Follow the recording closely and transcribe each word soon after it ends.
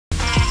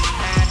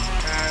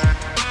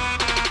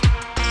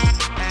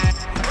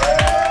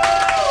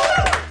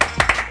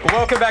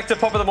Welcome back to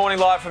Pop of the Morning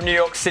live from New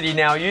York City.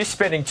 Now, are you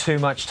spending too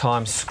much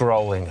time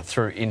scrolling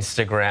through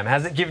Instagram?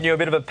 Has it given you a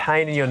bit of a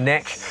pain in your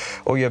neck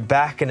or your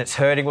back and it's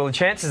hurting? Well, the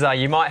chances are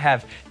you might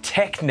have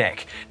tech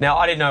neck. Now,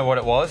 I didn't know what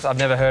it was. I've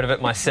never heard of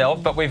it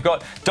myself, but we've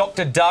got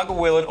Dr. Doug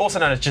Willen, also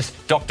known as just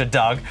Dr.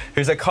 Doug,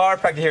 who's a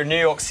chiropractor here in New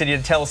York City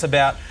to tell us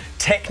about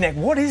tech neck.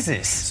 What is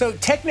this? So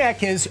tech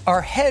neck is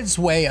our heads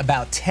weigh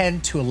about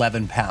 10 to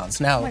 11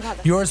 pounds. Now,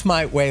 yours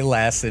might weigh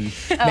less and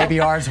maybe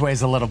ours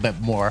weighs a little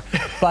bit more,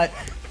 but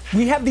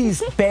we have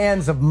these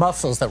bands of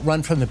muscles that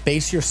run from the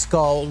base of your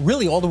skull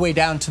really all the way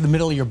down to the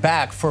middle of your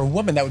back. For a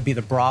woman, that would be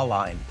the bra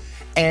line.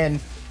 And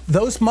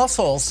those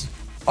muscles,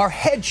 our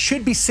head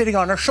should be sitting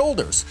on our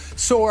shoulders.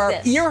 So our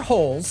ear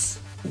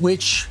holes,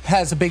 which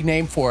has a big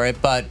name for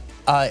it, but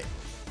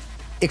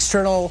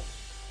external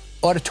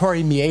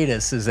auditory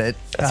meatus is it?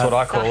 That's what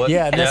I call it.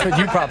 Yeah, that's what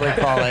you probably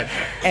call it.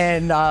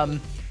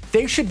 And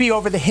they should be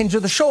over the hinge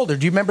of the shoulder.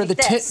 Do you remember the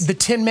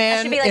Tin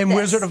Man in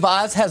Wizard of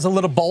Oz has a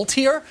little bolt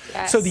here?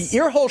 Yes. So the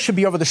ear hole should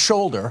be over the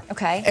shoulder.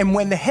 Okay. And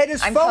when the head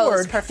is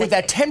forward, with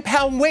that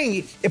 10-pound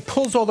weight, it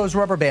pulls all those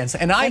rubber bands.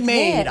 And I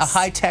made a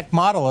high-tech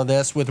model of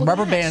this with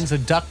rubber bands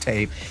and duct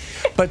tape.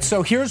 But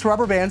so here's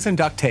rubber bands and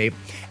duct tape.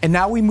 And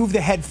now we move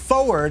the head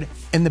forward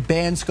and the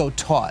bands go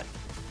taut.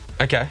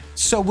 Okay.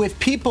 So with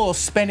people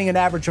spending an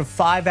average of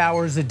 5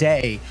 hours a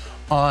day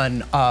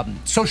on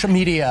social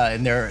media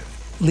and they're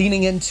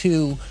leaning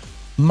into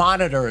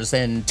monitors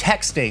and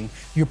texting,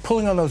 you're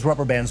pulling on those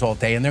rubber bands all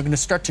day and they're going to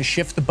start to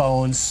shift the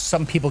bones.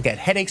 Some people get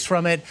headaches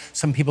from it.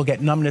 Some people get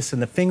numbness in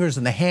the fingers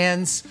and the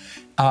hands.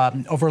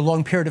 Over a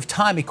long period of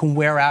time, it can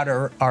wear out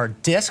our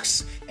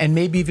discs and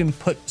maybe even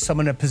put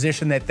someone in a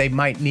position that they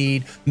might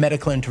need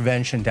medical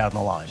intervention down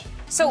the line.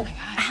 So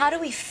how do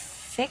we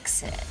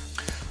fix it?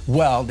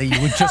 Well, you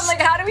would just... I'm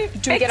like, how do we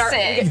fix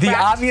it? The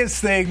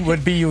obvious thing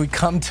would be you would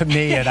come to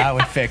me and I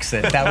would fix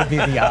it. That would be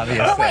the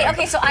obvious thing. Wait,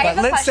 okay, so I have a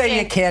question. Let's say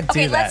you can't do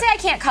that. Okay, let's say I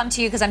can't come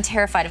to you because I'm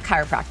terrified of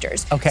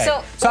chiropractors. Okay,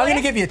 so I'm going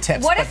to give you a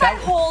tip. What if I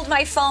hold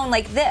my phone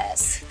like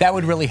this? That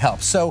would really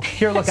help. So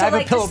here, look, so I have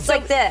like a pillow. Just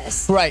like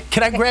this. Right.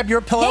 Can I grab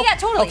your pillow? Yeah,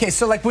 totally. Okay,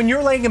 so like when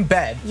you're laying in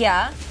bed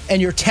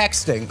and you're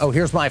texting, oh,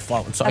 here's my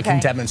phone so I can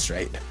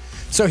demonstrate.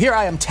 So here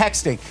I am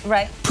texting.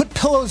 Right. Put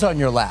pillows on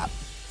your lap.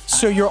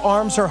 So your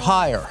arms are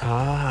higher.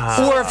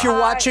 Or if you're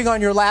watching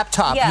on your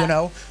laptop, you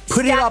know,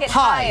 put it up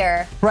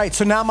high. Right,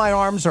 so now my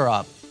arms are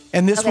up.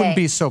 And this wouldn't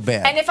be so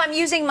bad. And if I'm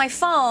using my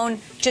phone,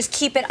 just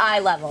keep it eye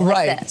level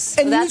like this.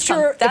 And that's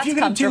if you're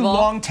going to do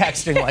long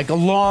texting, like a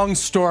long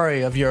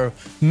story of your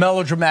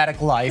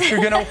melodramatic life, you're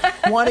going to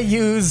want to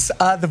use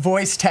the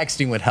voice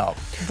texting would help.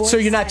 So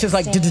you're not just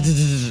like...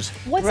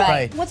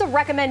 What's a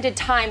recommended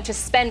time to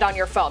spend on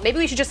your phone? Maybe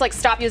we should just like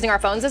stop using our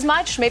phones as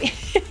much? Maybe.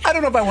 I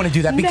don't know if I want to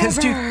do that because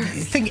do you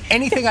think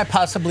anything I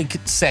possibly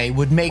could say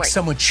would make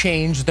someone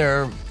change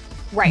their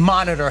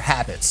monitor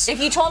habits?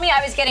 If you told me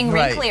I was getting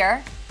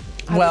clear.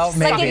 Well,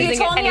 maybe. Like if you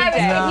told me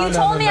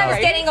I was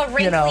getting a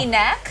wrinkly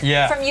neck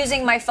from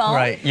using my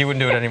phone. You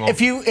wouldn't do it anymore.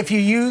 If you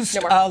used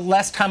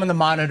less time on the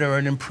monitor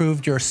and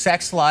improved your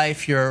sex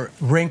life, your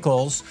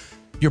wrinkles,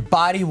 your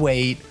body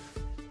weight,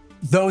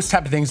 those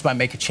type of things might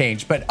make a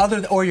change. But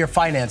or your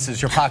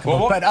finances, your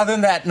pocketbook. But other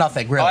than that,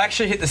 nothing really. I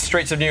actually hit the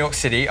streets of New York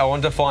City. I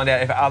wanted to find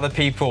out if other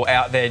people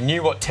out there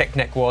knew what tech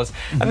neck was,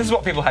 and this is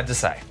what people had to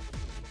say.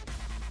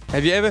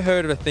 Have you ever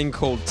heard of a thing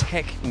called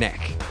tech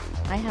neck?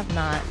 I have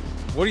not.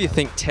 What do you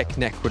think tech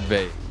neck would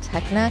be?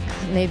 Tech neck?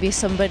 Maybe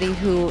somebody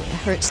who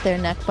hurts their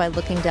neck by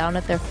looking down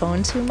at their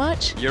phone too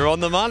much? You're on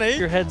the money.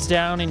 Your head's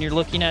down and you're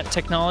looking at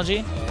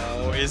technology.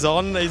 Oh, he's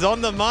on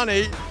the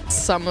money.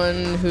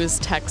 Someone who's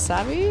tech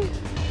savvy?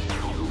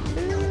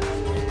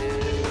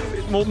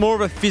 More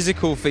of a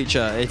physical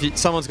feature. If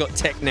someone's got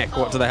tech neck,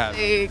 what do they have?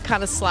 They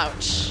kind of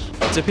slouch.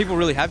 Do people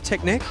really have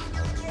tech neck?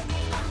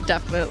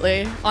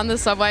 Definitely. On the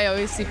subway, I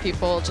always see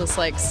people just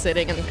like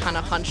sitting and kind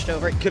of hunched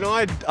over. Can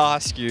I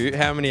ask you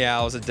how many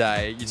hours a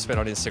day you spend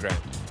on Instagram?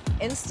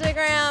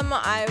 Instagram,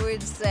 I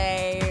would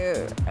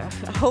say,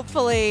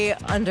 hopefully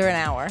under an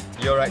hour.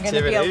 Your activity? I'm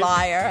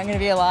going to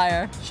be a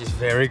liar. She's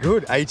very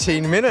good.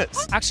 18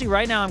 minutes. Actually,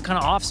 right now, I'm kind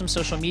of off some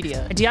social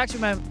media. I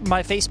deactivated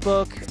my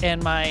Facebook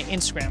and my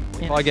Instagram.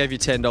 If I gave you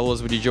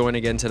 $10, would you join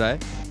again today?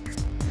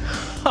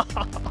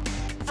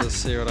 Let's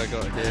see what I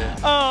got here.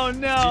 Oh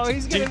no,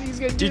 he's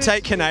gonna do you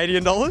take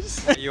Canadian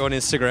dollars? Are you on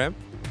Instagram?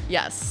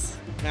 Yes.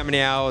 How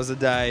many hours a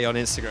day on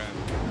Instagram?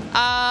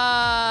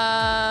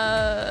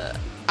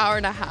 Hour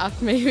and a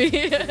half, maybe.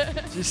 Do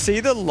you see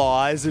the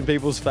lies in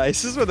people's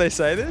faces when they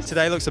say this?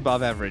 Today looks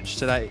above average.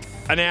 Today,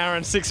 an hour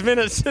and 6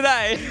 minutes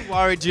today.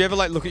 Worried? Do you ever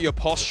like look at your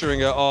posture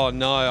and go, oh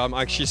no, I'm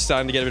actually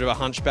starting to get a bit of a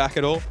hunchback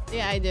at all?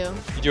 Yeah, I do.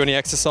 You do any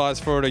exercise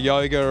for it, or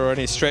yoga, or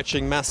any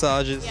stretching,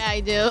 massages? Yeah, I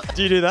do.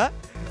 Do you do that?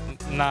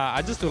 Nah,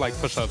 I just do like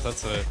push-ups.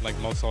 That's it, like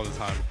most all the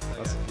time.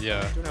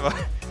 Yeah. Do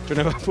you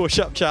have a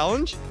push-up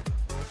challenge?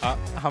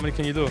 How many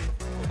can you do?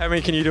 How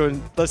many can you do?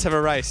 And let's have a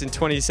race in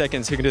 20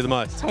 seconds. Who can do the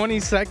most? 20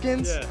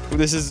 seconds? Yeah. Well,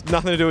 this is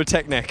nothing to do with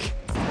tech neck.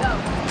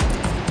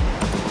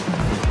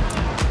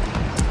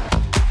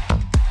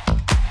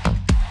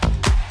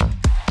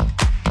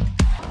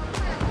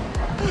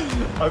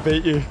 I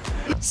beat you.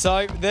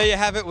 So there you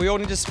have it. We all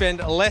need to spend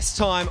less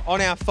time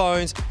on our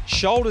phones,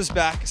 shoulders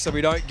back, so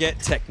we don't get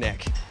tech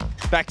neck.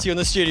 Back to you in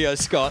the studio,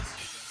 Scott.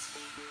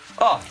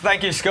 Oh,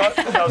 thank you, Scott.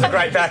 That was a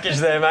great package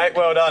there, mate.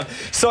 Well done.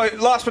 So,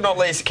 last but not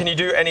least, can you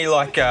do any,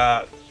 like,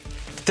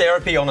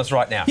 therapy on us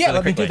right now? Yeah, really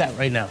let quickly? me do that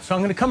right now. So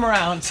I'm going to come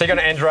around. So you're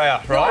going to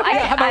Andrea, right?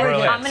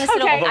 I'm going to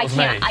sit over.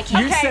 I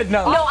can't. You said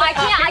no. No, I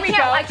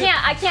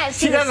can't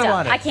see She doesn't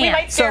want it. I can't. We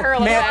might scare her a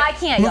little bit. I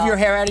can't, Move your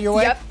hair out of your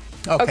way? Yep.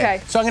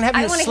 Okay. So I'm going to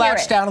have you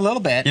slouch down a little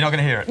bit. You're not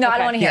going to hear it? No, I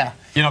don't want to hear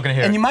it. You're not going to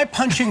hear it? And you might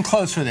punch in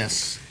close for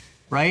this,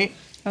 right?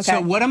 Okay.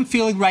 So what I'm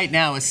feeling right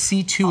now is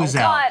C2 is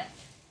out.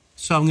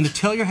 So I'm going to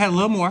tilt your head a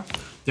little more.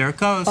 There it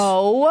goes.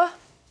 Oh.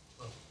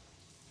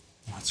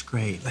 That's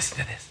great. Listen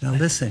to this. Now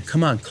listen.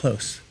 Come on,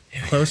 close.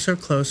 Closer,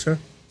 closer.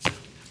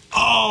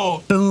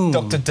 Oh! Boom.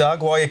 Dr.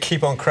 Doug, while you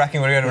keep on cracking,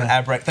 we're going to go to an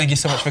ad break. Thank you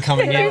so much for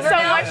coming in. Thank you so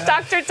much,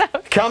 Dr.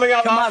 Doug. Coming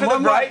up after the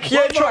break.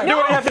 Yeah, try do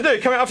what you have to do.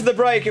 Coming up after the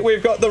break,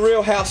 we've got the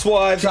Real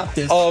Housewives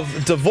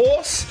of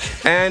divorce,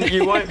 and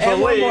you won't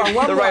believe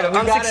the rate of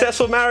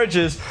unsuccessful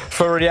marriages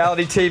for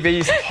reality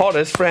TV's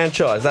hottest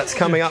franchise. That's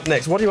coming up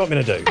next. What do you want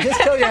me to do?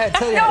 Just tilt your head.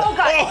 Tilt your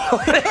head.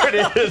 Oh, there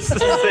it is. See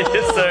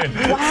you soon.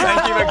 Wow.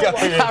 Thank you for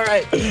coming in. All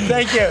right.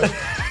 Thank you.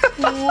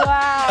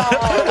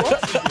 Wow.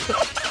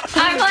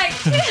 I'm like...